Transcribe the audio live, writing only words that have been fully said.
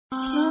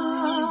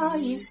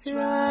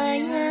Israel,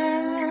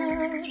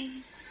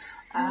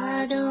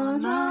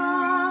 Adonai,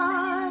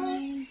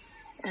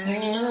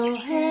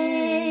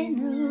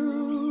 Eloheinu,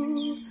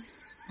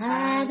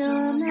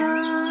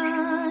 Adonai,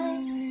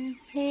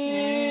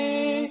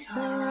 Echad,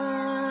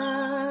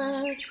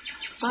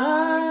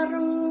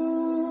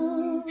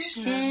 Baruch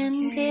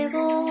Shem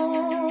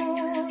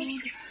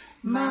Kevod,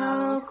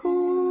 Malkuto,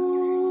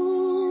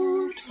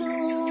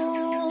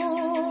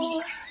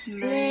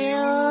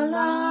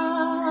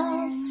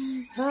 Leolam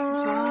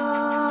Va'ed.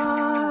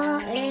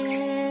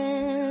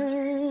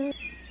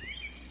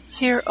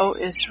 Hear, O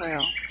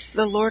Israel,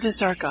 the Lord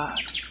is our God,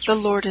 the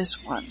Lord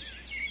is one.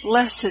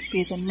 Blessed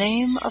be the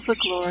name of the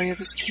glory of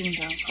his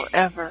kingdom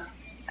forever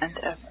and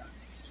ever.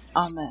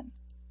 Amen.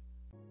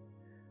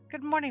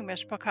 Good morning,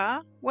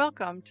 Mishpachah.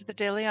 Welcome to the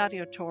Daily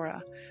Audio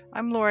Torah.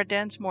 I'm Laura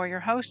Densmore, your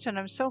host, and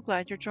I'm so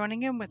glad you're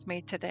joining in with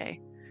me today.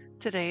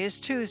 Today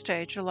is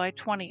Tuesday, July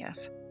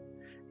 20th.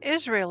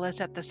 Israel is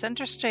at the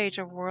center stage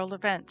of world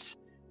events.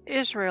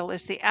 Israel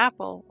is the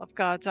apple of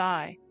God's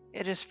eye.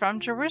 It is from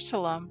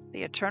Jerusalem,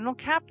 the eternal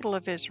capital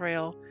of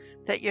Israel,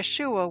 that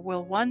Yeshua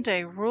will one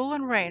day rule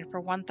and reign for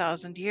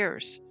 1,000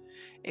 years.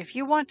 If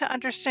you want to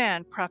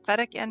understand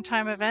prophetic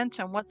end-time events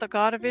and what the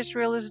God of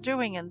Israel is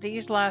doing in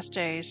these last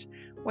days,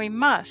 we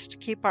must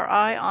keep our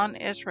eye on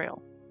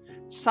Israel.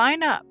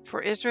 Sign up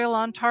for Israel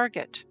on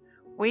Target.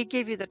 We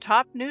give you the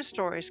top news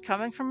stories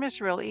coming from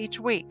Israel each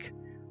week,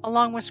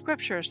 along with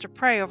scriptures to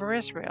pray over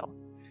Israel.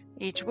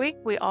 Each week,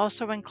 we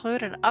also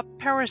include an Up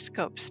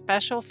Periscope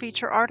special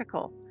feature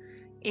article.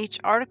 Each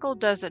article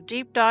does a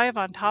deep dive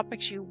on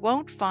topics you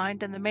won't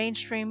find in the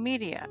mainstream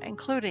media,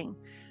 including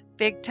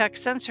big tech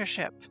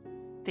censorship,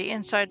 the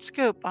inside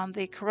scoop on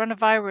the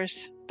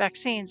coronavirus,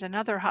 vaccines, and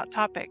other hot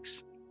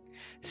topics.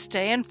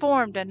 Stay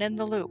informed and in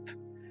the loop.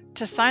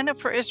 To sign up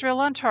for Israel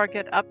on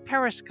Target Up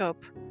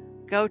Periscope,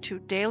 go to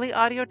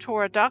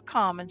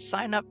dailyaudiotorah.com and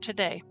sign up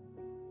today.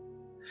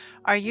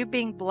 Are you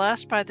being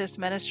blessed by this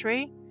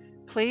ministry?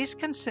 Please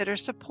consider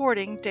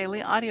supporting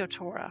Daily Audio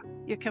Torah.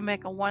 You can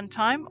make a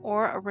one-time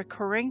or a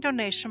recurring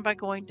donation by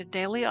going to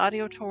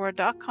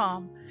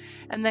dailyaudiotorah.com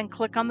and then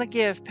click on the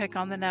Give pick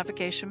on the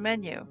navigation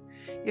menu.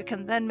 You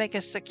can then make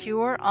a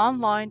secure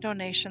online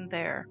donation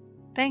there.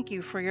 Thank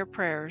you for your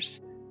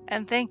prayers,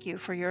 and thank you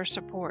for your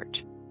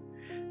support.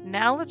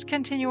 Now let's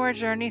continue our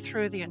journey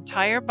through the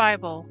entire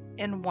Bible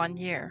in 1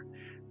 year.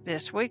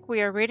 This week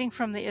we are reading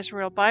from the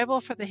Israel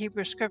Bible for the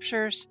Hebrew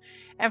Scriptures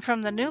and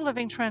from the New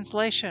Living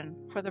Translation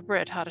for the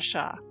Brit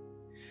Hadashah.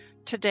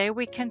 Today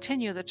we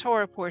continue the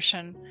Torah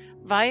portion,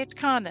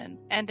 Vayetchanan,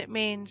 and it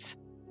means,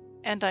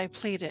 and I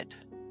pleaded.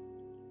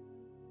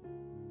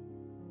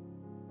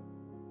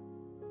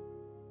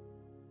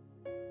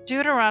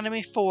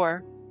 Deuteronomy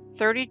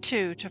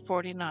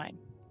 4:32-49.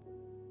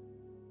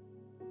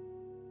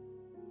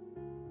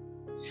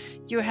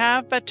 You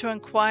have but to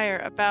inquire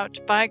about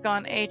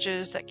bygone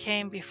ages that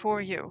came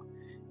before you,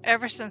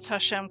 ever since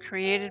Hashem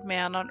created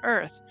man on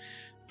earth,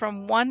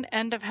 from one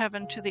end of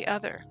heaven to the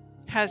other.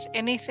 Has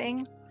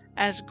anything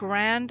as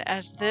grand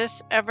as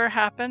this ever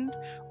happened,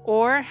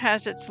 or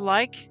has its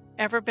like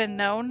ever been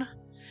known?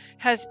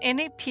 Has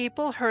any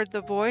people heard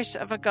the voice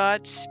of a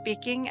God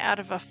speaking out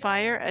of a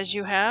fire as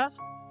you have,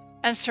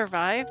 and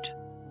survived?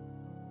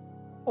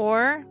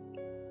 Or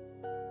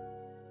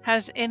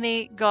has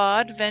any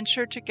God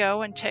ventured to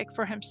go and take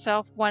for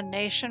himself one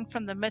nation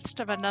from the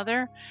midst of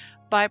another,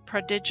 by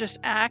prodigious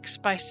acts,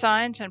 by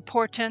signs and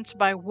portents,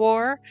 by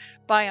war,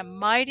 by a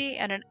mighty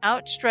and an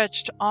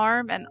outstretched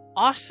arm and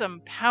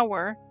awesome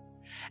power,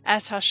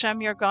 as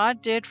Hashem your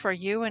God did for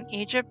you in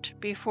Egypt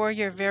before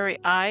your very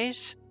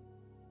eyes?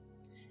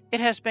 It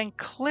has been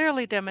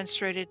clearly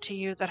demonstrated to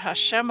you that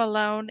Hashem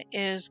alone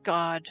is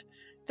God.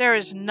 There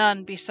is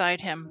none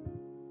beside him.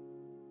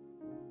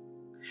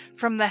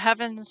 From the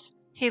heavens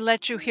he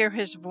let you hear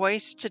his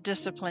voice to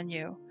discipline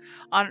you.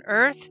 On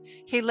earth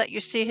he let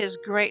you see his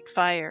great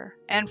fire,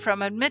 and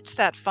from amidst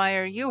that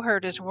fire you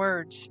heard his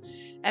words.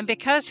 And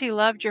because he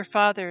loved your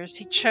fathers,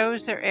 he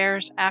chose their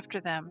heirs after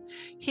them.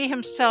 He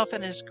himself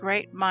in his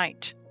great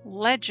might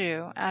led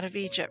you out of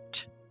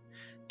Egypt,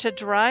 to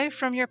drive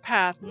from your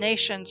path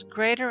nations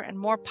greater and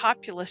more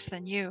populous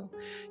than you,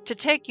 to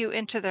take you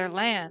into their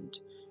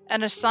land,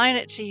 and assign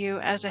it to you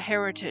as a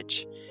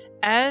heritage,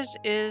 as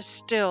is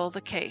still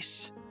the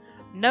case.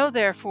 Know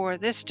therefore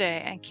this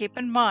day, and keep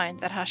in mind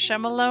that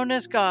Hashem alone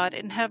is God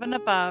in heaven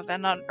above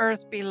and on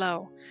earth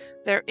below.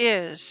 There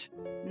is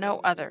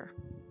no other.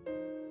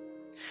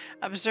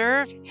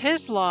 Observe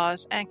his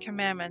laws and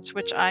commandments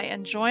which I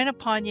enjoin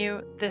upon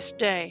you this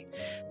day,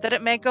 that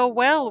it may go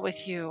well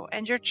with you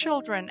and your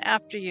children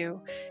after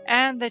you,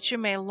 and that you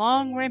may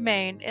long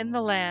remain in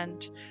the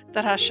land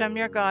that Hashem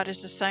your God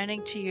is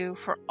assigning to you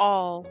for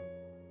all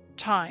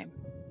time.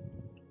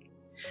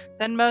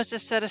 Then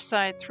Moses set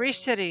aside 3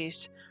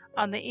 cities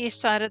on the east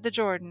side of the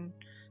Jordan,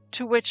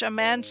 to which a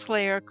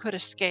manslayer could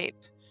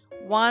escape,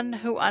 one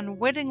who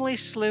unwittingly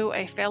slew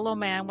a fellow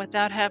man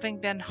without having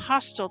been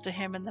hostile to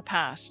him in the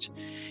past.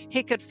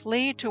 He could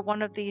flee to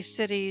one of these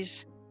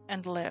cities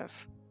and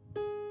live.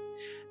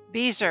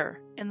 Bezer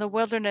in the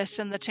wilderness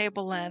in the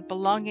tableland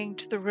belonging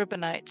to the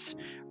Reubenites,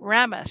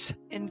 Ramoth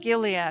in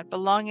Gilead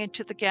belonging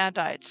to the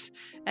Gadites,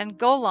 and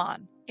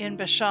Golan in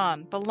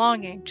Bashan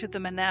belonging to the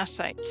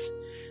Manassites.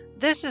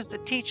 This is the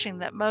teaching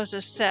that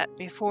Moses set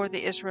before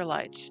the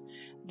Israelites.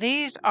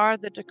 These are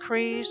the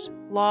decrees,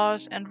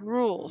 laws, and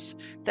rules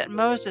that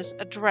Moses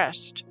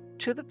addressed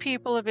to the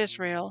people of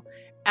Israel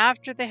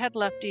after they had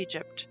left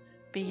Egypt,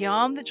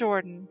 beyond the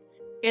Jordan,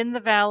 in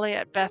the valley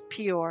at Beth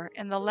Peor,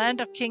 in the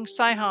land of King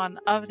Sihon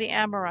of the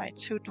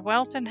Amorites, who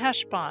dwelt in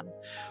Heshbon,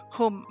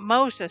 whom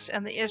Moses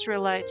and the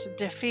Israelites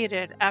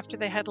defeated after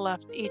they had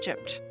left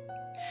Egypt.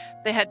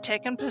 They had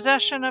taken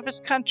possession of his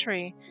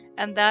country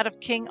and that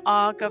of King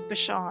Og of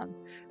Bashan,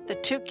 the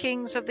two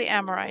kings of the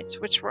Amorites,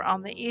 which were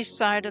on the east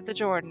side of the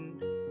Jordan,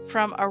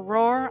 from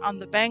Aroer on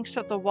the banks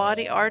of the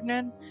Wadi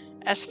Arnon,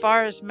 as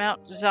far as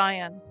Mount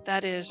Zion,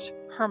 that is,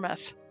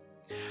 Hermoth.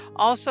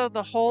 Also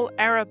the whole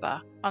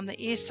Arabah on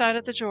the east side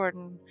of the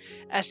Jordan,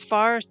 as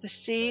far as the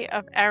Sea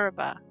of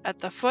Arabah, at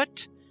the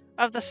foot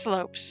of the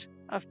slopes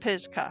of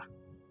Pisgah.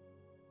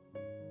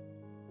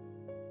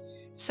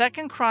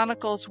 2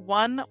 Chronicles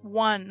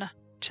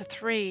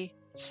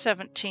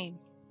 1:1-3:17.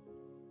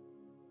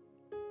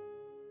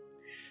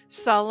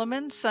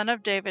 Solomon, son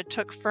of David,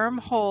 took firm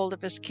hold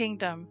of his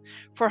kingdom,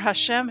 for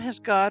Hashem his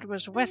God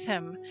was with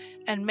him,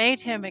 and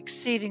made him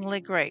exceedingly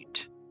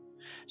great.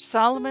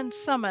 Solomon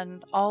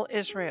summoned all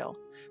Israel,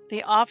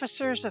 the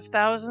officers of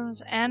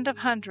thousands and of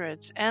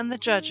hundreds, and the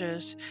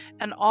judges,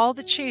 and all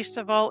the chiefs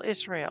of all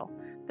Israel,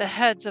 the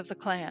heads of the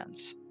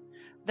clans.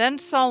 Then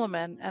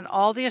Solomon and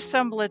all the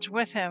assemblage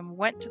with him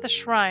went to the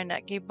shrine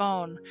at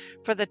Gibon,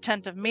 for the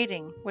tent of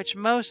meeting, which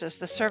Moses,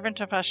 the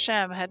servant of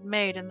Hashem, had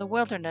made in the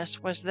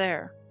wilderness, was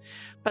there.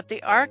 But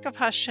the ark of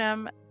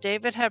Hashem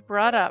David had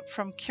brought up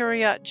from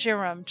Kiriath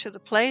Jearim to the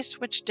place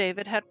which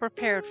David had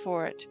prepared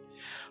for it,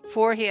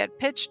 for he had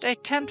pitched a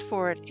tent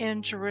for it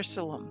in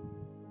Jerusalem.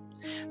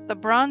 The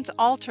bronze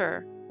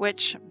altar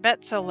which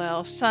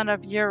Bezalel, son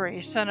of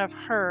Uri, son of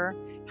Hur,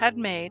 had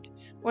made,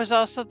 was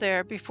also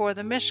there before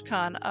the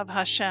Mishkan of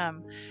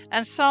Hashem,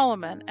 and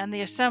Solomon and the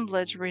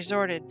assemblage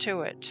resorted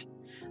to it.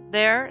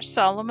 There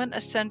Solomon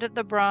ascended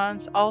the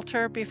bronze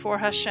altar before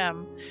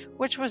Hashem,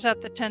 which was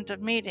at the tent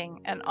of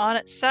meeting, and on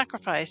it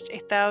sacrificed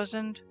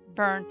 1,000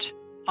 burnt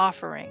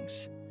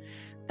offerings.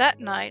 That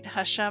night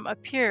Hashem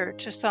appeared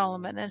to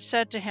Solomon and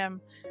said to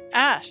him,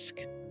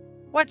 "Ask,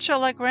 what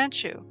shall I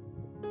grant you?"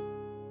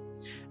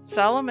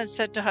 Solomon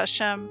said to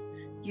Hashem,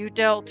 "You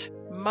dealt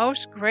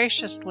most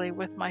graciously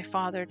with my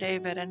father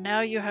David, and now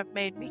you have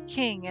made me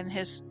king in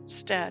his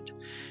stead.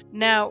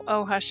 Now,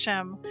 O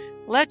Hashem,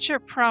 let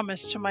your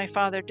promise to my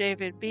father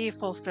David be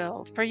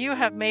fulfilled, for you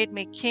have made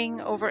me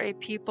king over a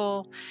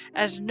people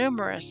as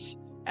numerous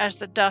as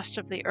the dust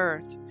of the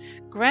earth.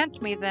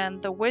 Grant me then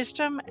the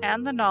wisdom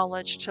and the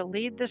knowledge to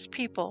lead this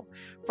people,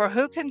 for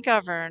who can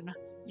govern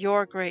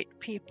your great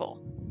people?"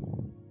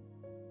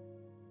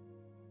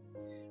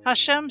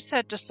 Hashem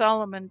said to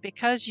Solomon,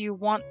 "Because you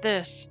want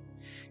this,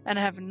 and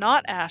have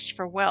not asked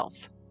for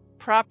wealth,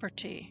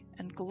 property,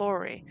 and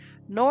glory,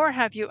 nor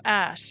have you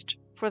asked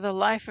for the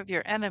life of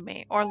your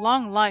enemy, or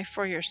long life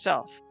for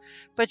yourself,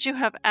 but you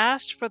have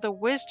asked for the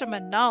wisdom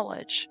and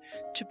knowledge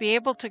to be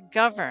able to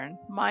govern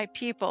my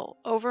people,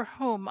 over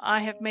whom I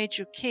have made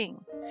you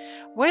king.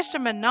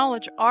 Wisdom and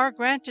knowledge are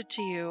granted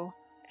to you,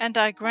 and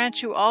I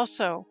grant you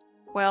also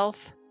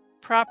wealth,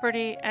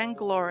 property, and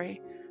glory,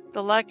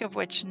 the like of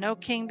which no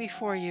king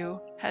before you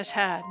has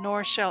had,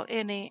 nor shall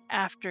any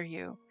after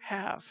you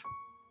have."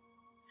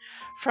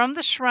 From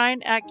the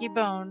shrine at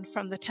Gibon,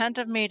 from the tent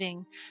of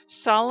meeting,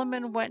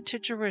 Solomon went to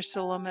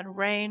Jerusalem and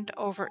reigned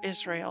over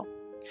Israel.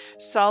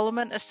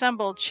 Solomon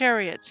assembled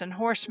chariots and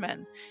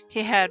horsemen.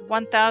 He had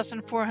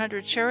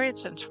 1,400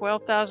 chariots and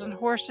 12,000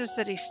 horses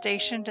that he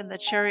stationed in the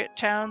chariot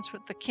towns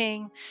with the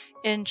king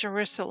in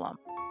Jerusalem.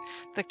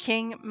 The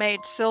king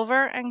made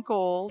silver and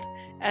gold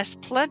as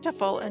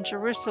plentiful in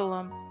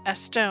Jerusalem as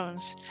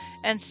stones,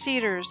 and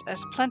cedars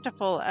as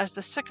plentiful as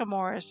the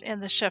sycamores in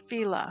the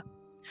Shephelah.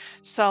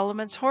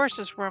 Solomon's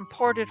horses were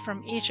imported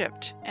from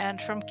Egypt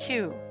and from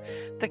Kue.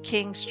 The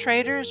king's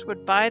traders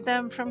would buy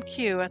them from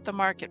Kue at the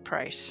market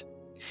price.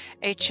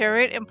 A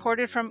chariot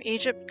imported from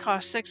Egypt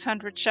cost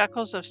 600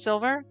 shekels of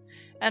silver,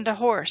 and a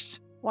horse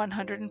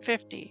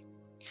 150.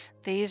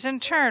 These in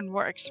turn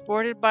were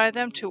exported by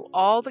them to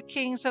all the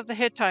kings of the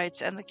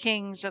Hittites and the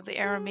kings of the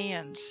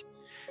Arameans.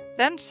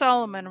 Then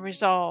Solomon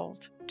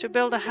resolved to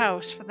build a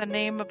house for the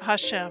name of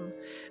Hashem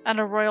and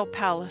a royal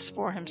palace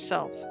for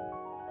himself.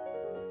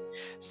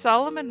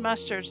 Solomon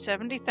mustered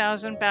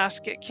 70,000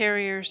 basket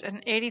carriers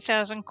and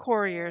 80,000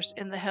 couriers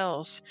in the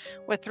hills,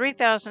 with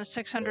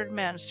 3,600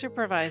 men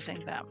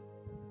supervising them.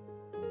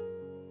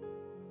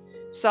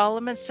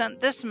 Solomon sent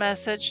this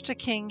message to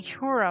King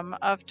Huram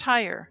of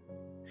Tyre: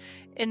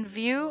 In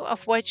view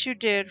of what you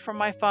did for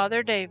my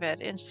father David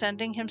in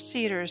sending him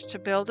cedars to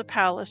build a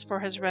palace for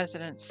his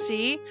residence,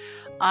 see,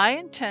 I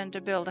intend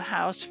to build a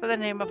house for the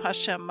name of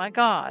Hashem my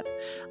God.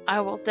 I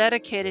will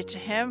dedicate it to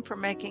him for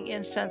making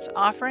incense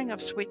offering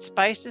of sweet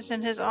spices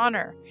in his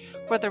honor,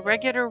 for the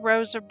regular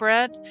rows of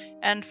bread,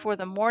 and for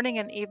the morning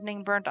and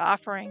evening burnt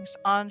offerings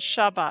on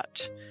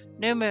Shabbat,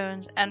 new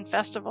moons, and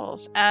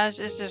festivals, as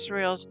is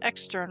Israel's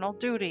external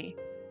duty.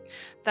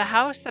 The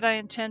house that I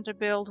intend to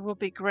build will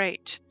be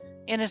great,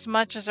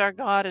 inasmuch as our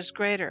God is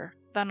greater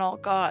than all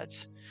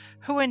gods,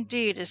 who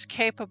indeed is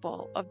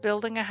capable of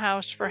building a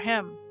house for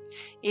him.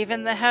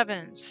 Even the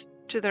heavens,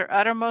 to their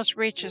uttermost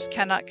reaches,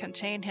 cannot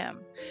contain him.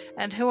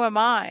 And who am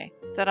I,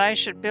 that I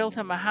should build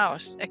him a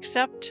house,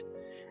 except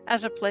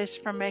as a place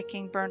for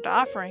making burnt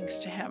offerings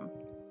to him?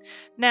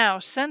 Now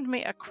send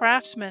me a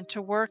craftsman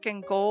to work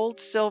in gold,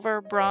 silver,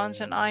 bronze,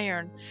 and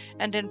iron,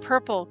 and in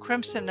purple,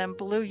 crimson, and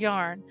blue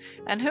yarn,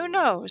 and who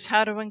knows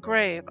how to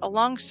engrave,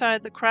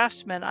 alongside the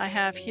craftsmen I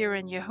have here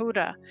in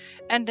Yehuda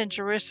and in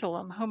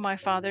Jerusalem, whom my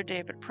father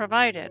David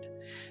provided.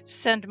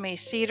 Send me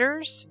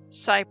cedars,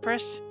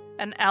 cypress,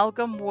 and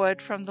algum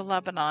wood from the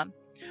Lebanon,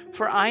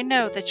 for I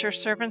know that your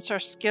servants are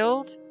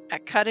skilled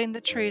at cutting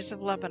the trees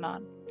of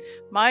Lebanon.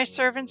 My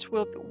servants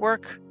will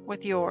work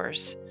with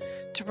yours,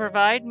 to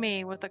provide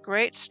me with a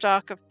great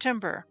stock of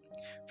timber,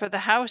 for the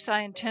house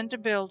I intend to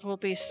build will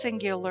be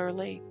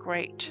singularly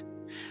great.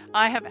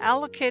 I have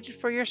allocated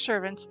for your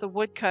servants, the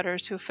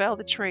woodcutters who fell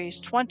the trees,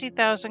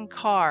 20,000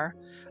 kar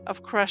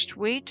of crushed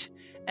wheat,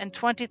 and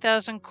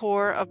 20,000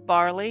 kor of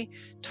barley,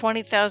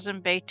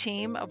 20,000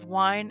 betim of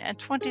wine, and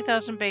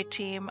 20,000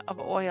 betim of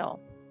oil.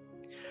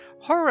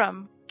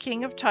 Huram,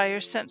 king of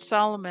Tyre, sent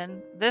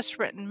Solomon this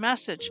written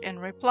message in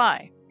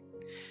reply.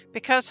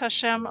 Because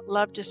Hashem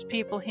loved his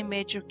people, he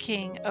made you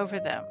king over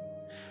them.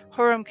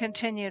 Huram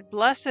continued,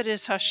 Blessed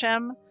is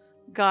Hashem,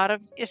 God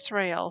of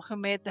Israel, who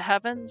made the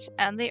heavens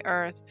and the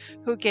earth,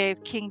 who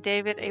gave King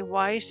David a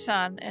wise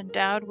son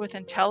endowed with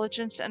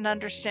intelligence and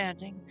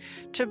understanding,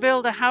 to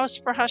build a house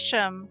for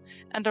Hashem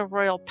and a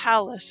royal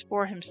palace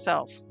for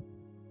himself.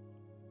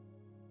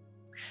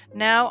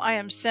 Now I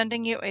am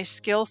sending you a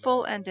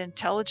skillful and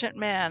intelligent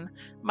man,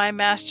 my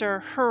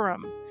master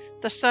Huram,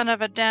 the son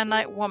of a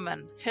Danite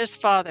woman, his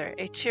father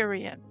a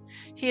Tyrian.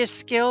 He is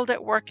skilled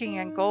at working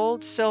in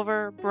gold,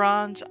 silver,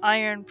 bronze,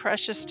 iron,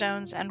 precious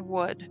stones, and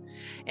wood,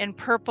 in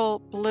purple,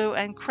 blue,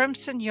 and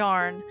crimson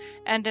yarn,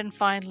 and in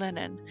fine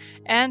linen,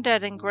 and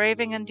at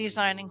engraving and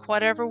designing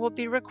whatever will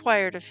be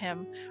required of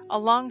him,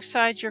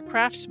 alongside your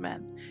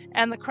craftsmen,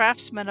 and the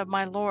craftsmen of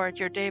my lord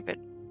your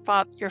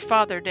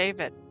father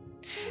David.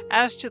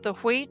 As to the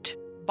wheat,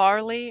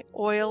 barley,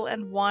 oil,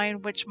 and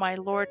wine which my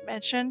lord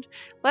mentioned,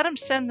 let him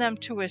send them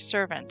to his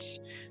servants.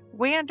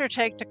 We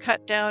undertake to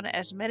cut down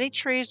as many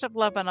trees of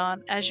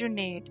Lebanon as you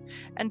need,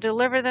 and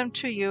deliver them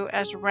to you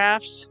as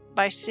rafts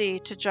by sea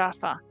to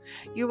Jaffa.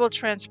 You will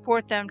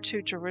transport them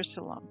to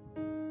Jerusalem.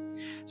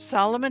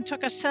 Solomon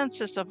took a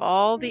census of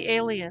all the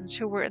aliens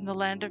who were in the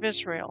land of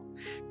Israel,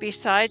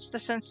 besides the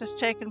census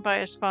taken by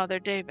his father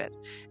David,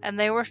 and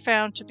they were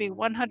found to be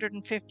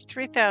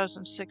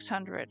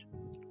 153,600.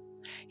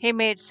 He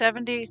made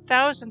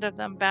 70,000 of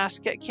them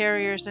basket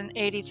carriers and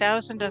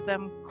 80,000 of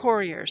them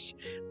couriers,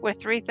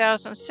 with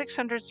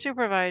 3,600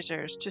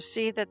 supervisors to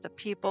see that the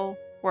people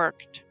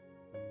worked.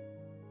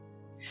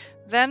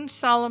 Then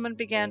Solomon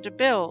began to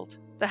build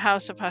the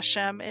house of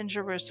Hashem in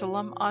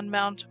Jerusalem on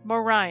Mount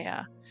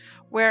Moriah,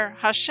 where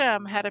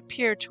Hashem had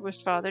appeared to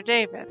his father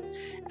David,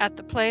 at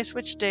the place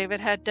which David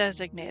had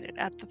designated,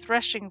 at the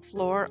threshing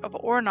floor of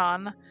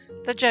Ornan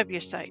the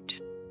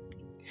Jebusite.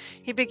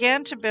 He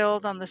began to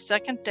build on the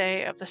 2nd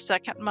day of the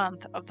 2nd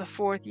month of the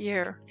 4th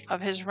year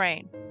of his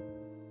reign.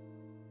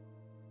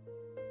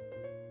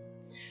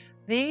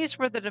 These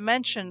were the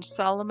dimensions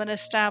Solomon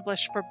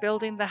established for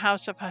building the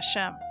house of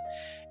Hashem.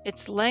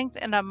 Its length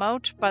in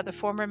amot by the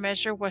former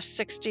measure was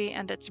 60,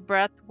 and its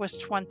breadth was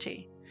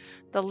 20.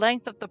 The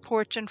length of the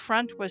porch in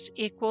front was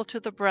equal to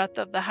the breadth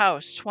of the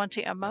house,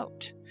 20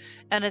 amot,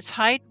 and its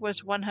height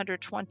was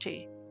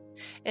 120.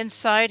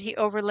 Inside he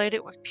overlaid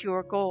it with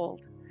pure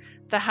gold.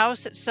 The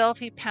house itself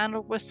he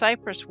paneled with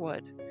cypress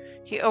wood.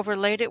 He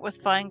overlaid it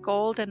with fine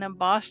gold and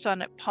embossed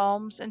on it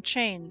palms and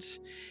chains.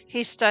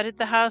 He studded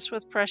the house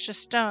with precious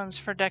stones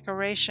for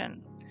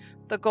decoration.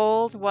 The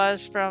gold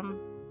was from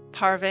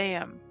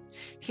Parvaim.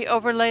 He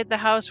overlaid the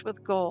house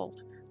with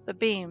gold, the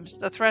beams,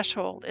 the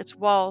threshold, its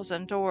walls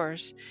and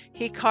doors.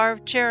 He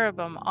carved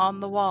cherubim on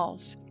the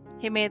walls.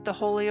 He made the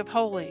Holy of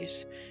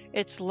Holies.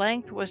 Its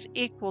length was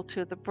equal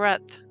to the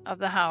breadth of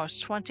the house,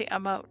 20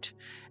 amot,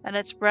 and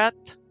its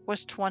breadth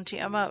was 20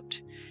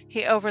 amot.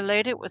 He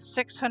overlaid it with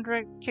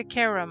 600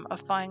 kikarim of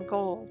fine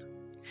gold.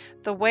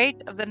 The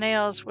weight of the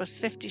nails was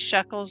 50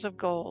 shekels of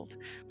gold.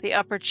 The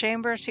upper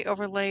chambers he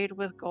overlaid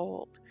with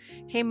gold.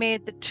 He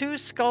made the 2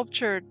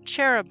 sculptured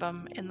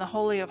cherubim in the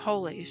Holy of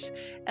Holies,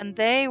 and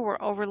they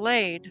were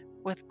overlaid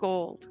with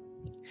gold.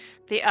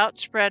 The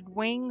outspread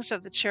wings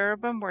of the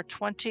cherubim were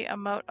 20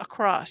 amot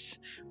across,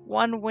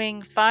 one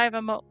wing 5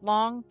 amot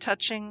long,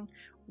 touching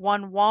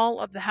one wall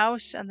of the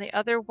house, and the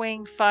other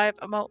wing 5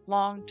 mote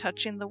long,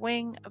 touching the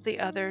wing of the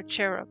other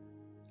cherub.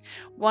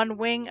 One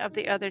wing of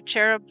the other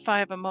cherub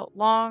 5 mote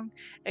long,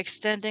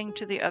 extending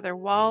to the other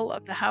wall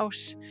of the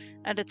house,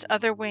 and its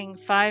other wing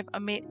 5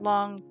 mote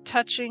long,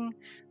 touching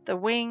the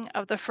wing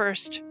of the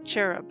first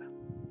cherub.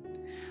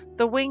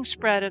 The wing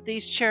spread of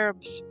these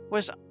cherubs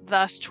was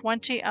thus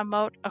 20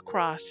 mote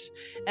across,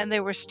 and they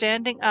were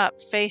standing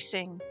up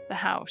facing the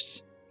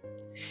house.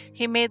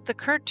 He made the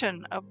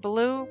curtain of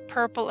blue,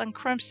 purple, and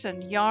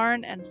crimson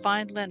yarn and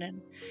fine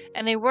linen,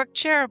 and he worked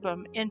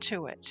cherubim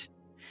into it.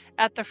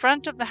 At the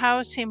front of the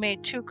house he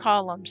made 2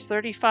 columns,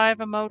 35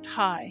 mote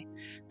high.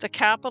 The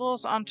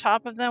capitals on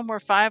top of them were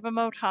 5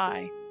 mote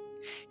high.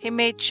 He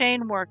made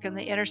chain work in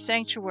the inner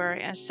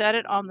sanctuary and set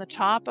it on the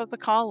top of the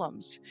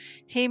columns.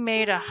 He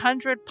made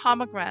 100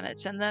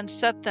 pomegranates and then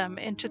set them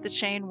into the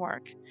chain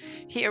work.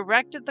 He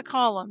erected the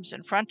columns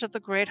in front of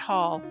the great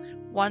hall,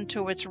 one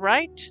to its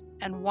right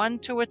and one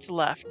to its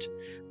left.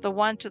 The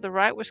one to the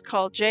right was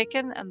called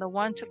Jachin, and the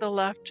one to the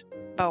left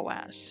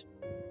Boaz.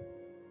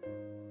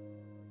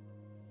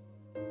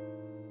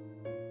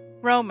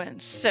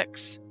 Romans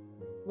 6,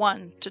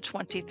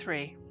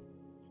 1-23.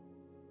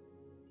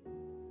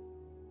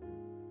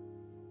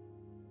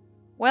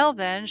 Well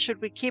then,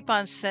 should we keep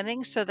on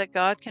sinning so that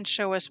God can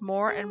show us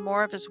more and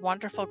more of His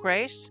wonderful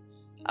grace?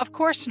 Of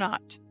course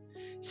not.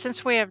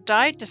 Since we have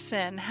died to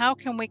sin, how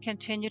can we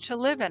continue to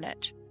live in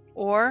it?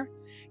 Or,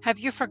 have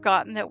you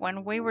forgotten that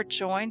when we were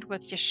joined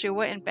with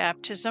Yeshua in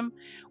baptism,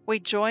 we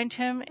joined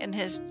Him in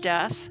His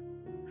death?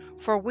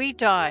 For we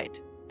died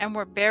and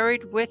were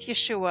buried with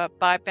Yeshua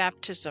by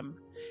baptism.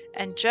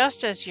 And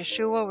just as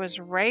Yeshua was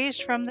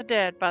raised from the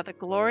dead by the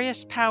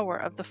glorious power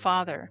of the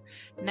Father,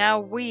 now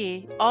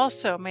we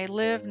also may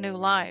live new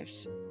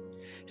lives.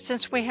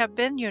 Since we have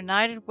been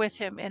united with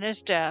Him in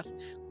His death,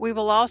 we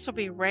will also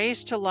be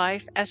raised to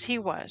life as He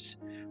was.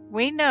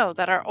 We know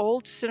that our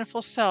old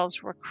sinful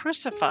selves were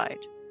crucified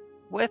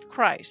with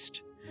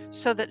Christ,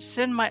 so that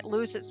sin might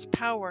lose its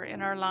power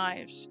in our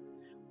lives.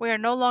 We are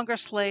no longer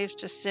slaves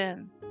to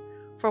sin,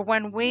 for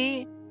when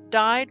we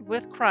died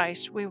with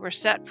Christ, we were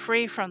set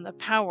free from the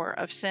power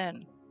of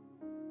sin.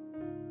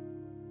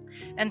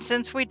 And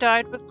since we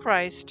died with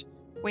Christ,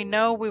 we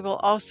know we will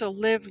also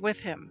live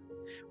with Him.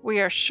 We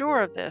are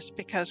sure of this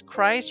because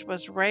Christ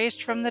was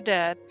raised from the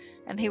dead,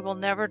 and He will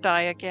never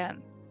die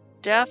again.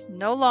 Death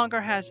no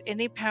longer has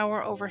any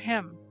power over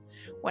Him.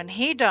 When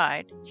He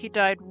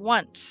died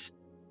once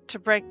to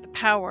break the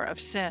power of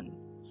sin.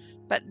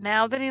 But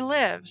now that He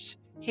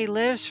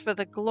lives for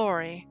the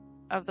glory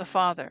of the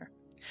Father.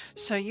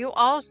 So you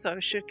also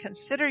should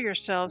consider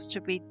yourselves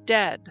to be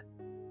dead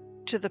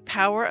to the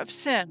power of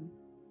sin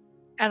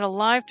and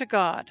alive to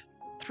God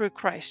through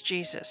Christ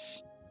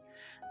Jesus.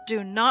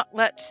 Do not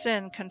let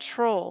sin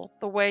control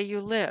the way you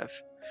live.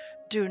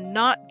 Do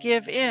not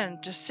give in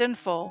to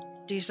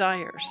sinful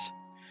desires.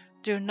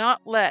 Do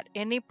not let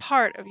any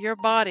part of your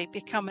body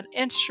become an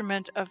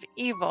instrument of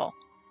evil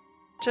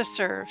to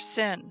serve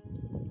sin.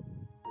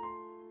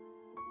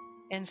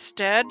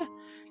 Instead,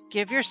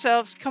 give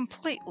yourselves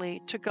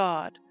completely to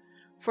God,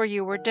 for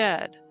you were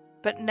dead,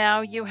 but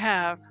now you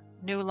have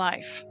new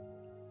life.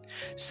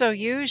 So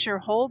use your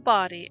whole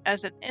body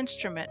as an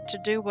instrument to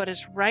do what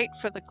is right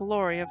for the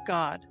glory of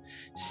God.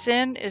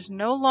 Sin is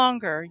no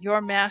longer your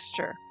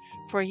master,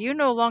 for you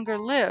no longer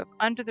live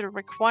under the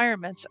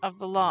requirements of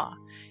the law.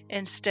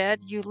 Instead,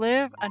 you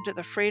live under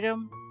the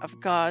freedom of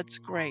God's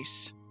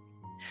grace.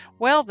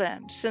 Well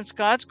then, since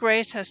God's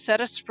grace has set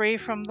us free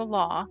from the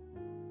law,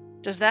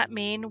 does that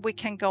mean we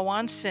can go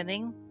on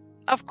sinning?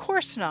 Of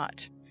course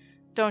not.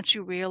 Don't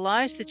you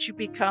realize that you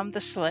become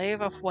the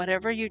slave of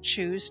whatever you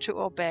choose to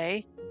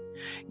obey?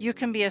 You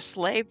can be a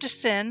slave to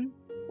sin,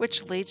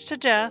 which leads to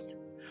death,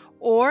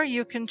 or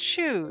you can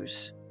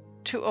choose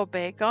to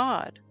obey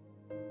God,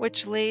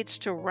 which leads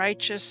to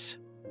righteous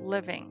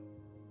living.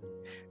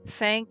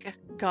 Thank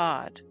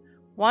God.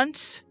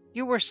 Once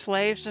you were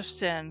slaves of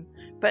sin,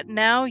 but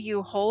now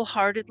you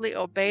wholeheartedly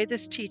obey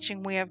this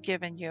teaching we have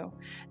given you.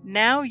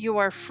 Now you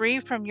are free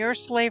from your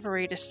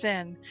slavery to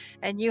sin,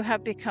 and you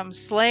have become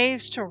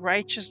slaves to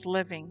righteous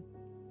living.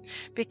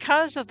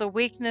 Because of the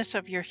weakness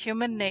of your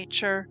human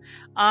nature,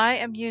 I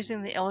am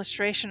using the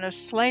illustration of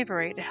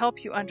slavery to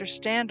help you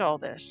understand all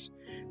this.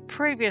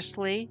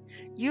 Previously,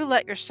 you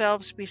let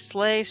yourselves be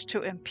slaves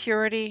to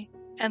impurity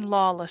and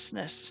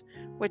lawlessness,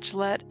 which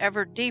led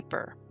ever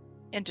deeper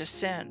into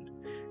sin.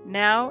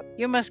 Now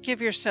you must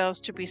give yourselves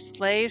to be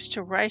slaves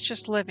to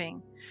righteous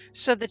living,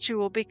 so that you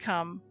will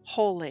become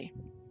holy.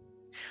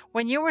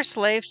 When you were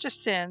slaves to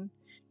sin,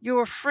 you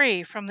were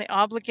free from the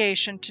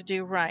obligation to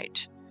do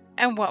right.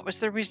 And what was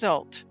the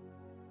result?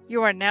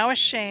 You are now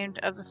ashamed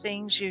of the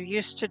things you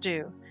used to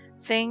do,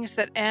 things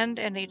that end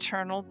in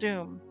eternal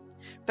doom.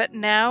 But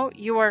now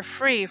you are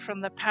free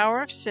from the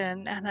power of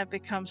sin and have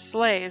become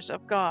slaves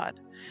of God.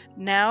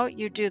 Now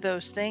you do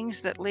those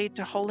things that lead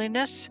to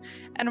holiness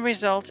and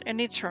result in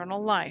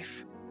eternal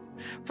life.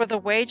 For the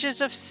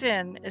wages of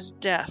sin is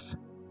death,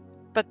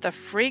 but the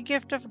free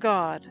gift of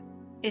God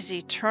is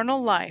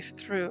eternal life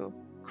through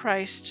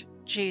Christ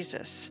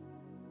Jesus,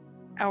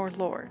 our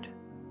Lord.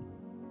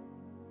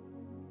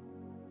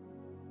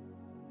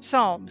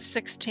 Psalm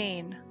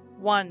 16,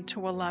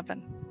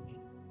 1-11.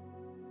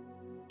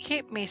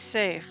 Keep me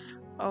safe,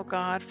 O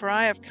God, for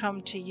I have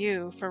come to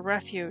you for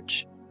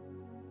refuge.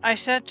 I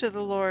said to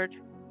the Lord,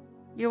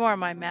 "You are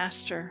my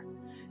master.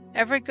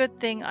 Every good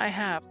thing I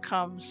have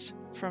comes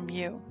from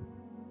you."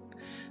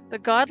 The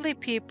godly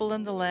people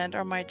in the land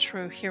are my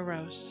true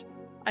heroes.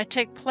 I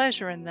take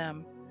pleasure in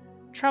them.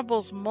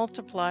 Troubles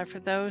multiply for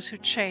those who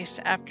chase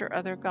after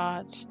other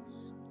gods.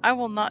 I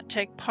will not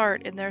take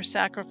part in their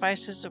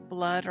sacrifices of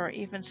blood or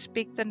even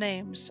speak the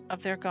names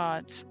of their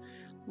gods.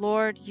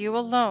 Lord, you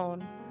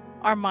alone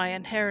are my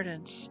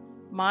inheritance,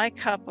 my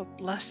cup of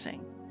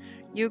blessing.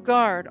 You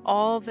guard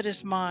all that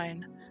is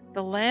mine.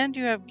 The land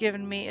you have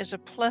given me is a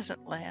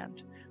pleasant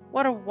land.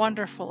 What a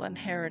wonderful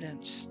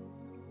inheritance!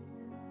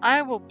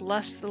 I will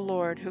bless the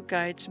Lord who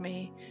guides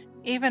me.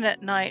 Even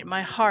at night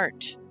my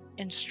heart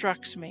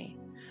instructs me.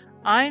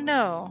 I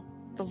know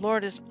the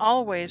Lord is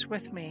always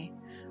with me.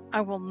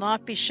 I will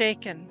not be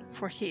shaken,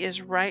 for he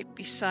is right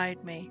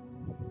beside me.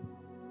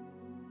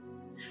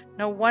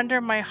 No wonder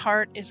my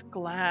heart is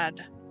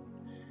glad,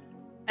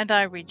 and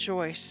I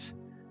rejoice.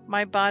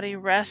 My body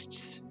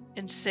rests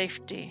in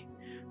safety,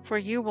 for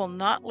you will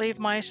not leave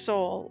my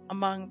soul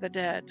among the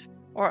dead,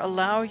 or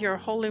allow your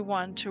Holy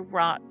One to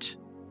rot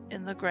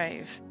in the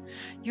grave.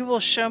 You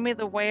will show me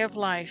the way of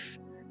life,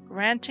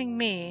 granting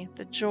me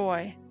the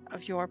joy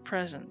of your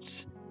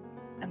presence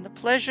and the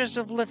pleasures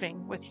of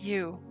living with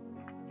you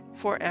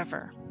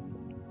forever.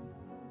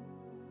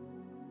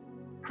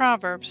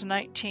 Proverbs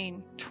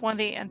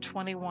 19:20 and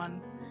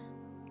 21.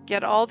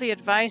 Get all the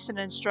advice and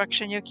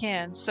instruction you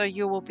can, so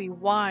you will be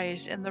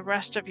wise in the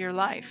rest of your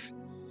life.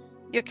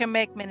 You can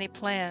make many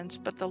plans,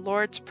 but the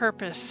Lord's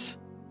purpose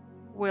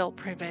will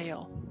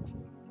prevail.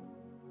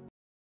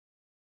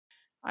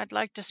 I'd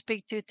like to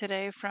speak to you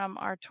today from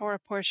our Torah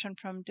portion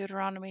from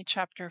Deuteronomy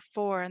chapter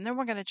 4, and then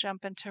we're going to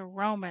jump into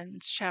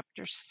Romans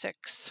chapter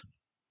 6.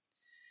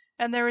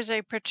 And there is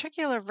a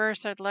particular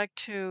verse I'd like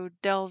to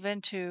delve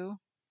into,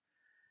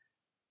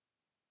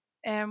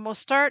 and we'll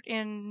start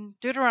in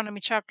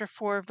Deuteronomy chapter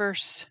 4,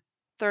 verse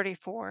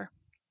 34.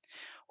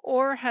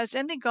 Or has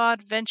any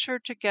god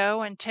ventured to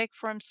go and take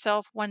for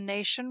himself one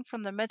nation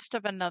from the midst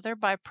of another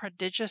by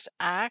prodigious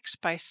acts,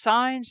 by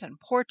signs and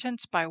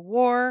portents, by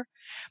war,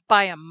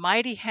 by a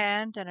mighty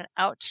hand and an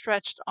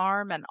outstretched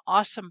arm and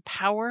awesome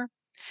power,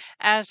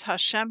 as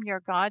Hashem your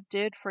God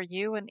did for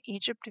you in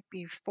Egypt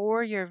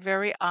before your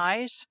very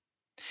eyes?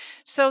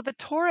 So the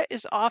Torah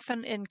is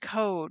often in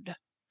code,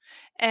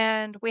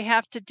 and we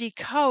have to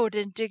decode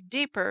and dig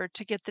deeper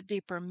to get the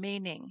deeper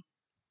meaning.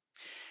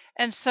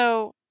 And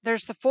so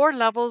there's the 4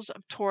 levels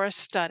of Torah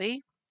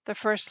study. The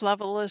first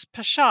level is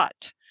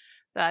Peshat.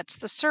 That's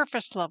the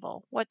surface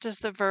level. What does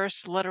the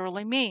verse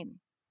literally mean?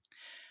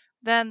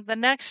 Then the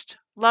next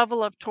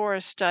level of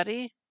Torah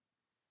study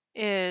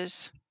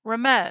is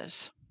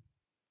Remez.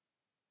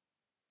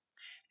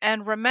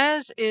 And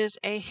Remez is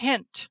a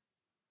hint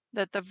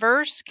that the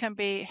verse can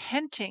be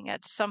hinting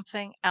at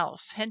something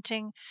else.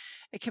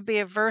 It can be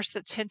a verse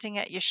that's hinting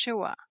at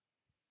Yeshua.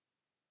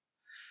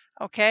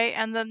 Okay,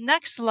 and the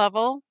next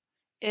level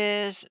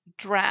is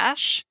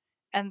Drash,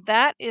 and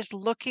that is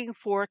looking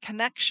for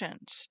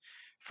connections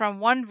from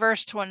one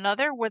verse to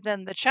another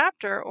within the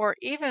chapter, or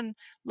even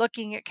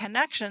looking at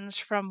connections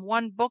from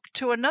one book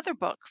to another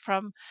book,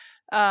 from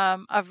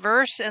a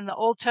verse in the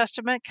Old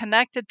Testament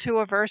connected to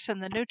a verse in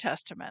the New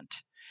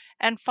Testament.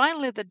 And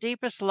finally, the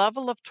deepest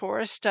level of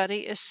Torah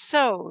study is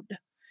Sod,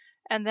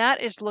 and that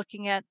is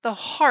looking at the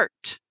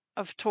heart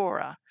of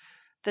Torah,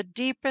 the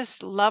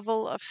deepest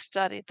level of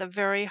study, the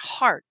very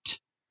heart.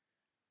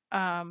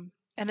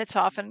 And it's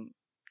often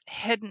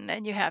hidden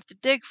and you have to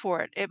dig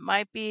for it. It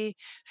might be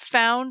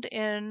found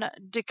in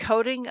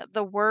decoding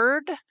the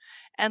word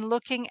and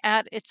looking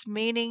at its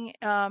meaning,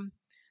 the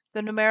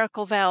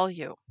numerical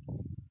value.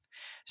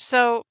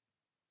 So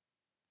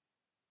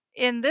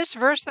in this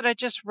verse that I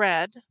just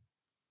read,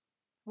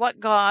 what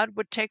God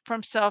would take for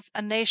himself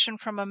a nation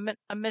from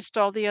amidst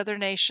all the other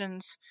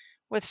nations,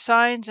 with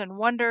signs and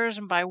wonders,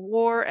 and by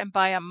war, and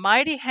by a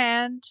mighty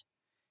hand,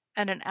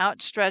 and an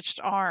outstretched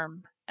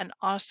arm, an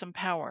awesome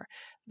power.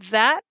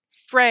 That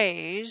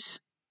phrase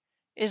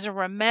is a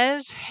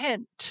remez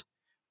hint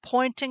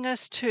pointing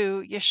us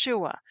to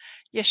Yeshua.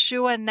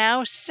 Yeshua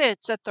now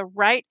sits at the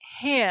right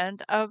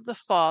hand of the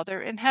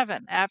Father in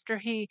heaven. After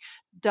he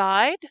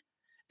died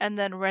and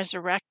then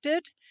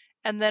resurrected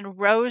and then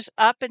rose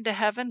up into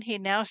heaven, he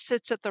now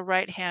sits at the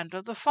right hand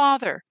of the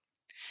Father.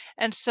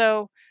 And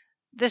so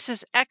this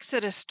is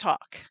Exodus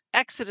talk,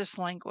 Exodus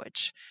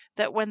language,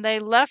 that when they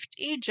left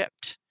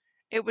Egypt,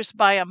 it was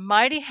by a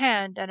mighty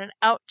hand and an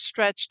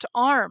outstretched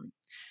arm.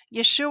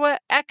 Yeshua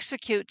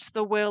executes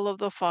the will of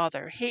the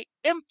Father. He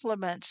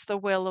implements the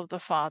will of the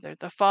Father.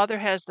 The Father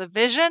has the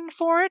vision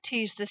for it.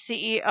 He's the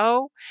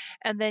CEO.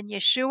 And then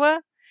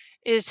Yeshua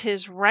is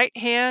his right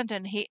hand,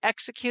 and he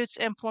executes,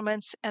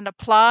 implements, and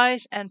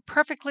applies and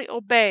perfectly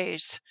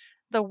obeys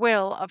the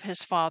will of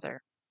his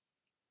Father.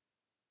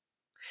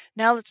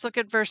 Now let's look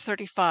at verse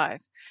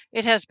 35.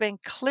 It has been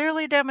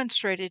clearly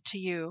demonstrated to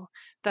you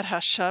that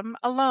Hashem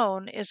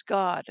alone is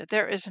God.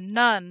 There is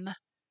none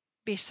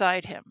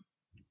beside him.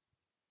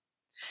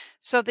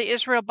 So the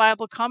Israel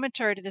Bible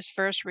commentary to this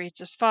verse reads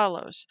as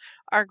follows: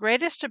 Our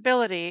greatest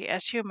ability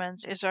as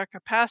humans is our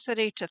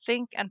capacity to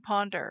think and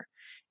ponder.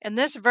 In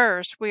this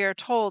verse, we are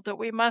told that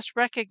we must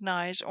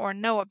recognize or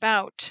know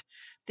about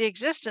the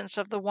existence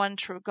of the one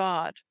true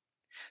God.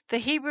 The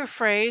Hebrew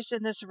phrase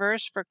in this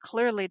verse for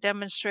clearly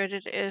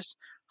demonstrated is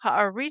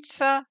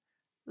ha'aritza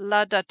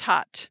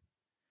ladatat.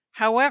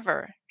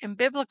 However, in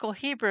biblical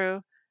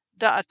Hebrew,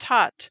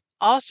 da'atat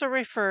also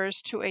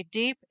refers to a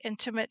deep,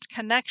 intimate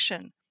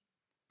connection,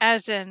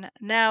 as in,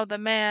 now the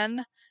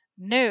man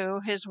knew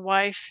his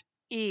wife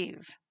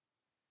Eve,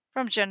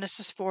 from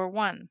Genesis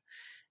 4:1.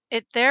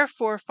 It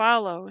therefore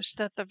follows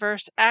that the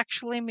verse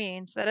actually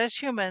means that as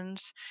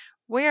humans,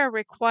 we are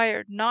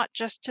required not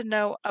just to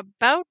know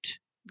about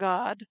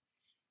God,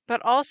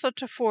 but also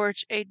to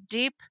forge a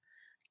deep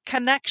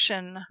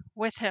connection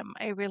with him,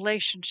 a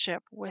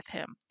relationship with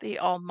him, the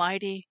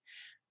Almighty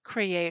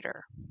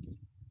Creator.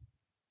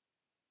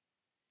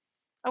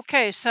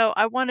 Okay, so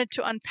I wanted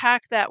to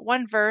unpack that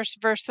one verse,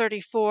 verse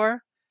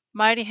 34,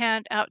 mighty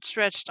hand,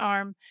 outstretched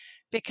arm,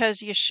 because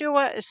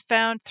Yeshua is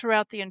found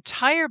throughout the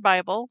entire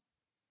Bible.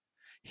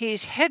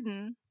 He's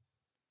hidden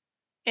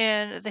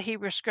in the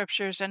Hebrew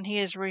Scriptures, and he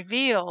is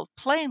revealed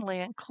plainly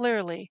and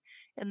clearly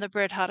in the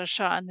Brit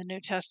Hadashah in the New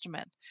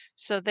Testament.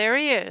 So there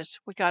he is.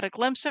 We got a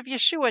glimpse of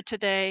Yeshua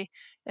today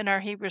in our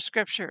Hebrew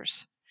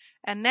Scriptures.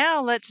 And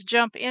now let's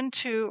jump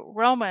into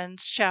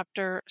Romans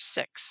chapter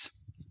 6.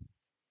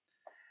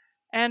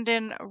 And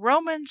in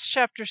Romans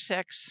chapter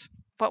 6,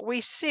 what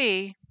we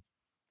see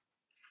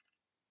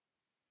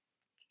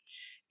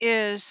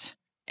is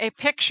a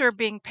picture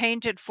being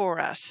painted for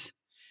us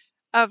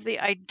of the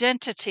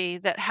identity,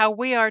 that how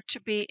we are to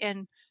be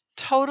in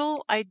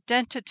total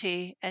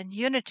identity and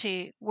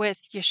unity with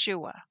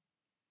Yeshua.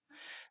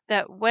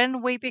 That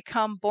when we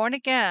become born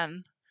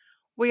again,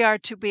 we are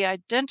to be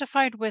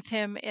identified with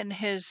him in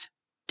his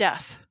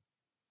death.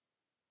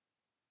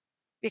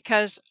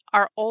 Because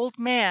our old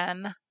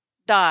man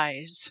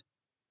dies.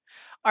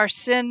 Our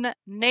sin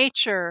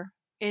nature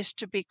is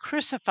to be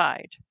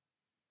crucified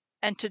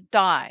and to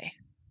die.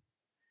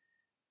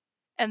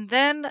 And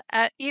then,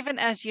 even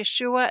as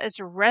Yeshua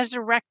is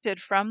resurrected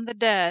from the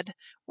dead,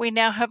 we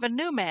now have a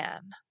new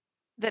man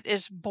that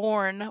is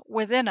born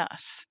within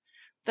us,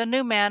 the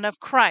new man of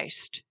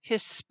Christ,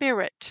 his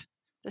Spirit,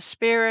 the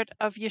Spirit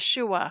of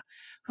Yeshua,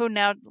 who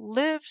now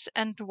lives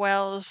and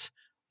dwells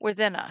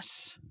within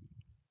us.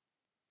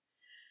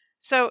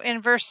 So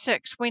in verse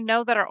 6, we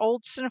know that our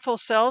old sinful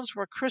selves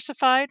were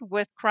crucified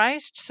with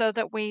Christ so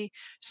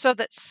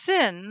that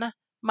sin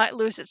might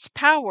lose its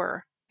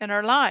power in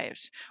our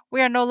lives.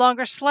 We are no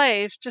longer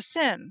slaves to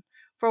sin,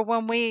 for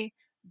when we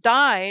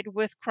died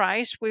with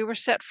Christ, we were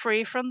set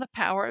free from the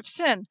power of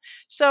sin.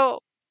 So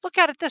look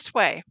at it this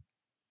way.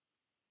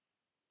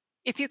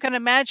 If you can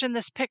imagine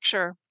this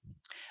picture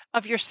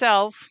of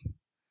yourself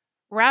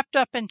wrapped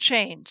up in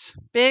chains,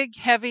 big,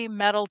 heavy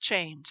metal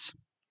chains,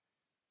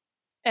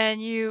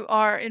 and you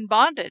are in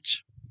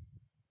bondage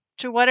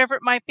to whatever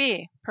it might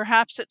be.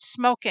 Perhaps it's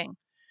smoking.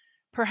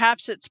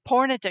 Perhaps it's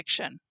porn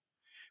addiction.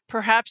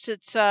 Perhaps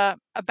it's a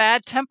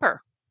bad temper,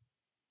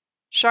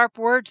 sharp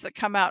words that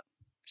come out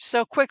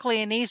so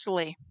quickly and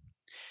easily.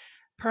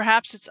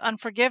 Perhaps it's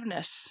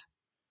unforgiveness.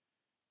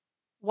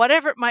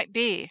 Whatever it might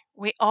be,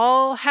 we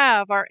all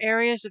have our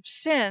areas of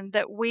sin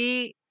that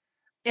we,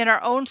 in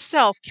our own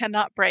self,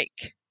 cannot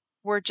break.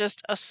 We're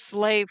just a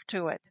slave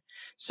to it.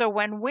 So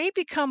when we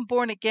become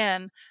born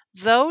again,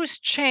 those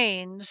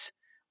chains,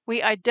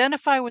 we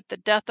identify with the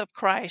death of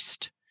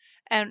Christ,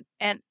 and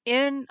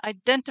in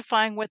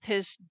identifying with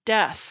his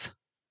death,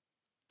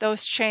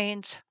 those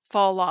chains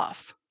fall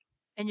off.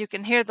 And you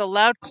can hear the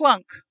loud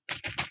clunk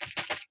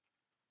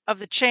of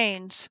the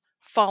chains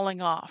falling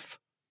off.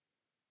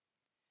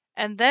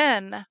 And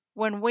then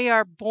when we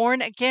are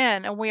born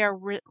again and we are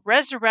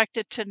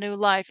resurrected to new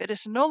life, it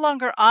is no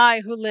longer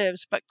I who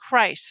lives, but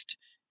Christ,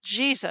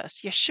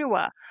 Jesus,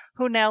 Yeshua,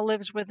 who now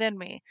lives within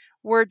me.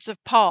 Words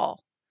of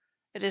Paul.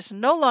 It is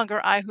no longer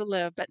I who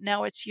live, but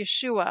now it's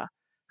Yeshua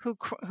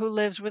who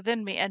lives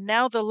within me. And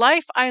now the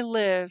life I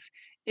live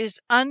is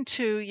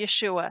unto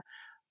Yeshua.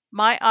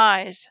 My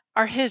eyes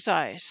are his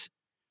eyes.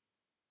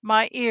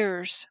 My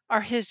ears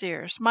are his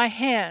ears. My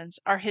hands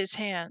are his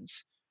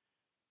hands.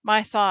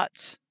 My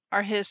thoughts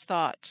are his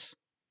thoughts.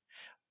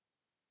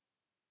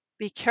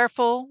 Be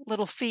careful,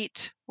 little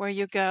feet, where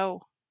you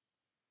go.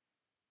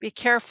 Be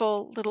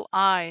careful, little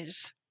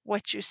eyes,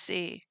 what you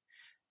see.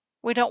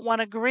 We don't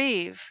want to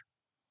grieve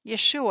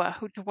Yeshua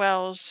who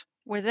dwells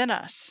within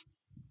us.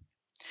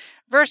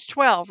 Verse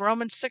 12,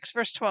 Romans 6,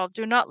 verse 12,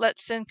 do not let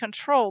sin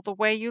control the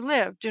way you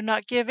live. Do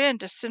not give in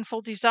to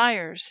sinful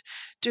desires.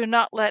 Do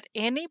not let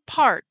any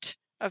part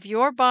of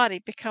your body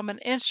become an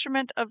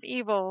instrument of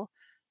evil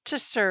to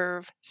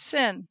serve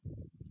sin.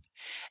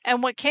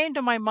 And what came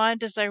to my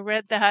mind as I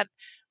read that,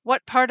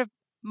 what part of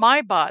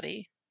my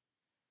body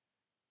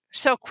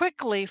so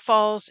quickly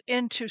falls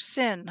into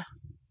sin?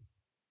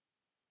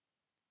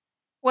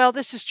 Well,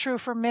 this is true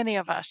for many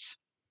of us.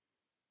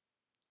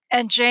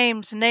 And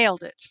James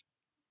nailed it.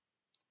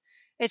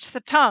 It's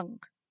the tongue.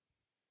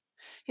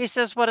 He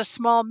says what a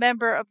small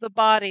member of the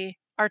body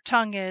our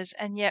tongue is,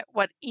 and yet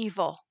what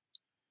evil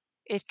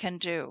it can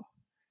do.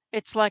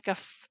 It's like a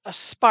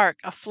spark,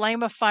 a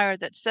flame of fire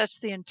that sets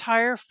the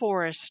entire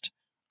forest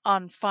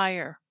on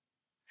fire.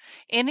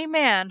 Any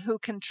man who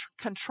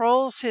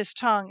controls his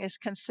tongue is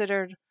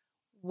considered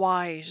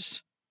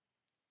wise.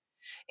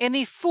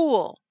 Any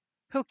fool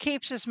who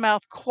keeps his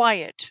mouth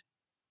quiet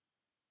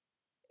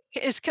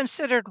is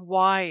considered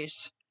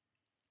wise.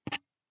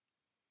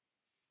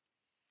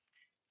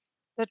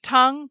 The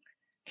tongue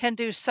can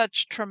do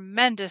such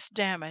tremendous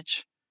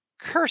damage,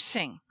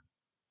 cursing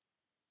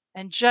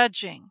and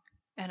judging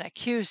and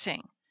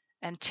accusing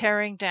and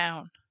tearing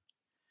down.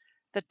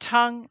 The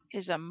tongue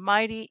is a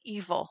mighty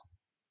evil.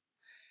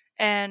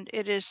 And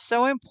it is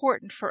so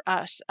important for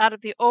us. Out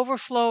of the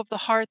overflow of the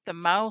heart, the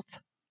mouth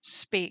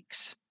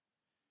speaks.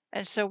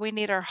 And so we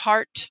need our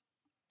heart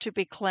to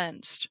be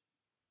cleansed.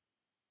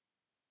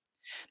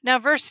 Now,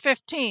 verse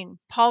 15,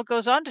 Paul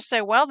goes on to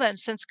say, well then,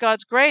 since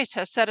God's grace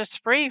has set us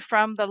free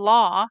from the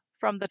law,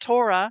 from the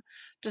Torah,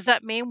 does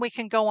that mean we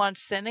can go on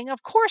sinning?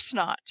 Of course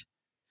not.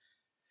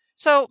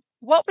 So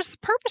what was the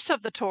purpose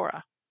of the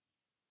Torah?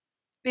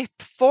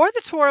 Before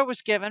the Torah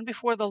was given,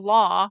 before the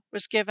law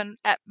was given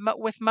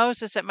with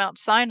Moses at Mount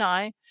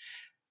Sinai,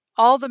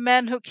 all the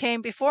men who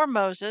came before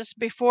Moses,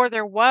 before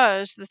there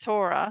was the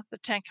Torah, the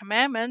Ten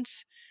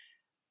Commandments,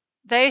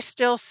 they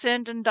still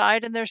sinned and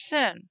died in their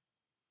sin.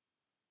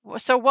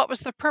 So what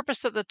was the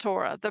purpose of the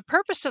Torah? The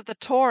purpose of the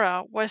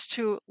Torah was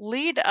to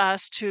lead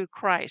us to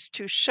Christ,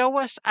 to show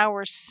us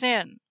our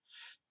sin.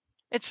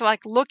 It's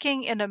like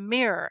looking in a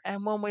mirror,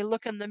 and when we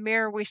look in the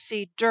mirror, we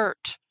see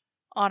dirt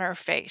on our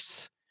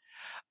face.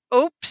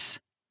 Oops!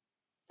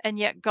 And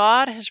yet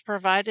God has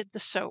provided the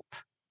soap,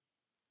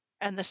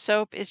 and the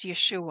soap is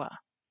Yeshua.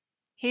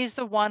 He's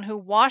the one who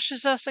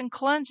washes us and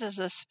cleanses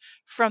us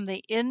from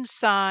the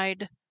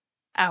inside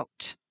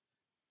out,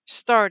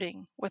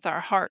 starting with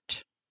our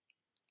heart.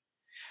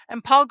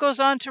 And Paul goes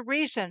on to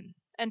reason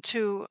and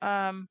to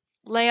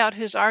lay out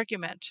his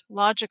argument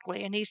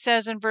logically. And he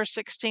says in verse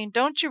 16,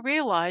 don't you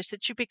realize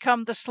that you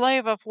become the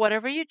slave of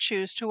whatever you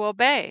choose to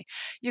obey?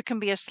 You can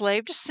be a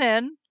slave to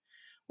sin,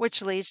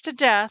 which leads to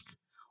death,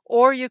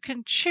 or you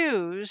can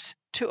choose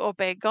to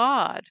obey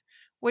God,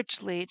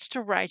 which leads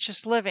to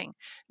righteous living.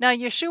 Now,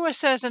 Yeshua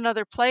says in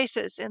other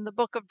places in the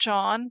book of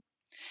John,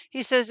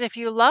 he says, if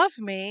you love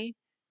me,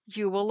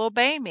 you will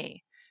obey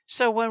me.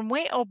 So when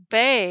we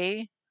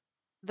obey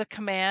the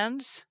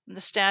commands, the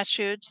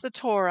statutes, the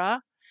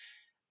Torah,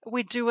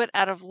 we do it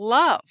out of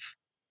love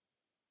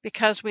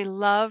because we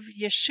love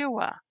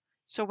Yeshua.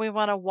 So we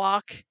want to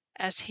walk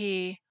as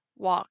he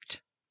walked.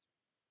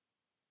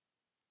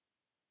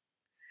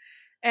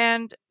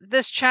 And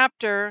this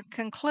chapter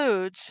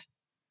concludes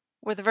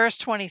with verse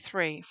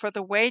 23, for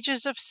the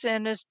wages of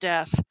sin is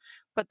death,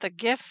 but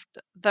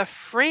the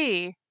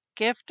free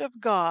gift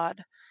of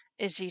God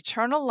is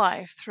eternal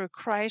life through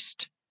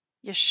Christ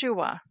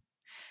Yeshua,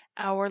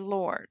 our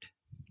Lord.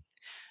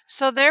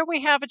 So there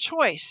we have a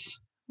choice.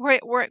 We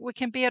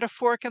can be at a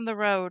fork in the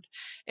road.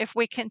 If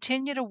we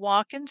continue to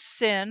walk in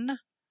sin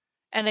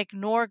and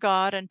ignore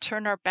God and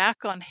turn our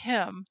back on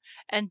him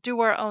and do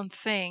our own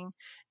thing,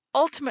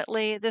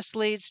 ultimately this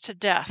leads to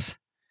death.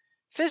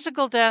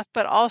 Physical death,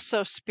 but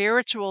also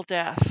spiritual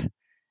death.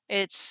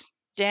 It's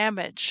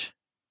damage.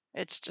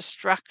 It's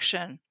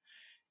destruction.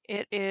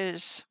 It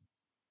is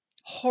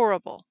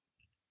horrible.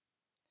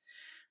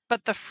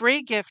 But the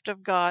free gift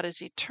of God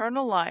is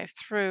eternal life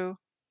through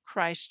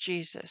Christ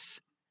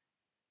Jesus.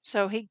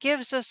 So he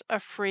gives us a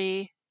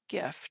free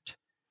gift.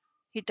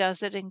 He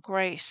does it in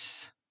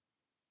grace.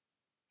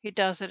 He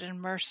does it in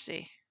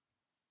mercy.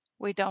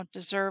 We don't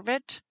deserve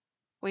it.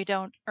 We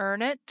don't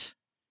earn it.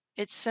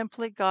 It's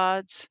simply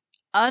God's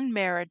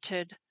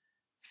unmerited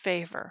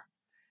favor.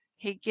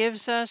 He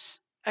gives us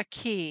a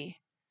key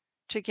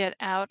to get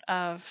out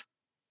of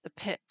the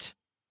pit.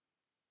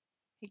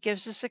 He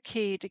gives us a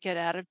key to get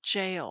out of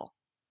jail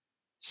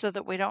so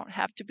that we don't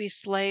have to be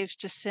slaves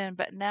to sin,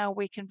 but now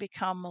we can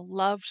become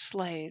love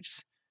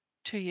slaves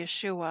to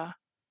Yeshua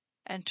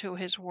and to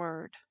his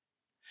word.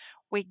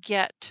 We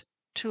get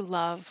to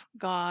love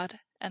God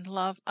and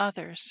love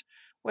others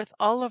with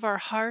all of our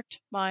heart,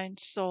 mind,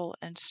 soul,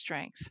 and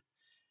strength.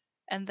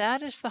 And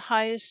that is the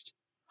highest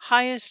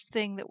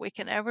thing that we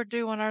can ever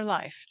do in our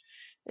life,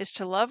 is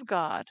to love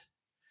God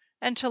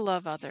and to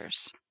love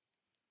others.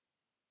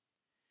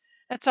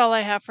 That's all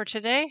I have for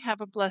today.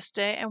 Have a blessed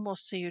day, and we'll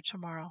see you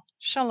tomorrow.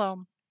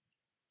 Shalom.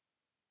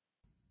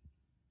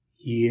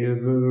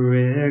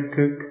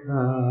 Yevrekka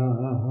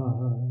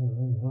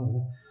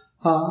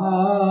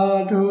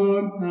Adonai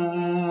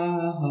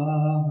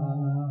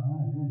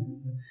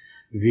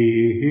Vish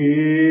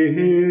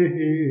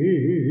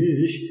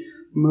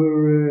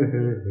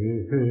Mereka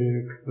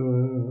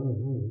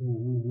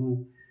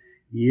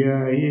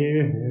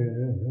Yair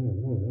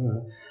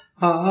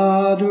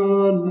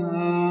Adonai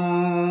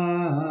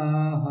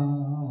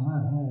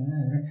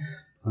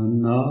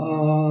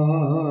panav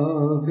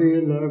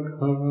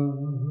elecha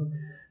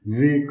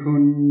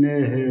v'kuneka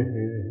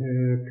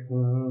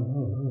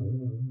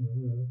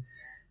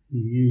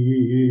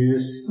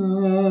Yisa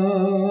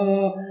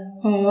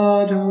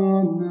Adonai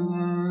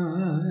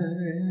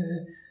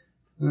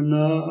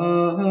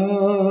panav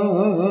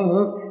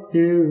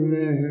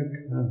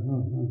elecha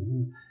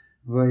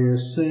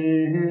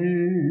v'yaseh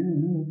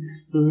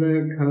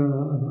lecha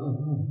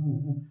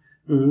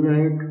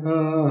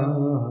lecha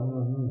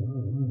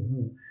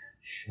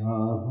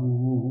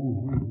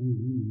shalom.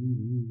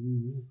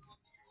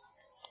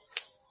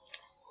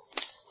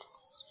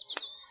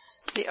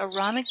 The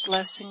Aaronic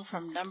blessing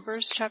from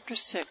Numbers chapter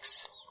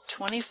 6,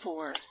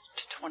 24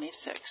 to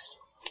 26.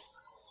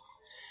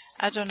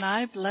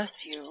 Adonai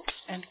bless you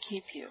and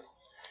keep you.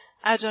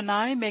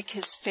 Adonai make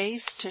his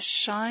face to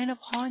shine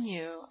upon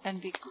you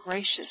and be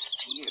gracious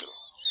to you.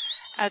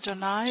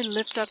 Adonai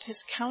lift up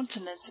his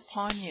countenance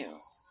upon you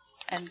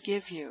and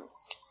give you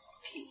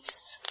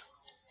peace.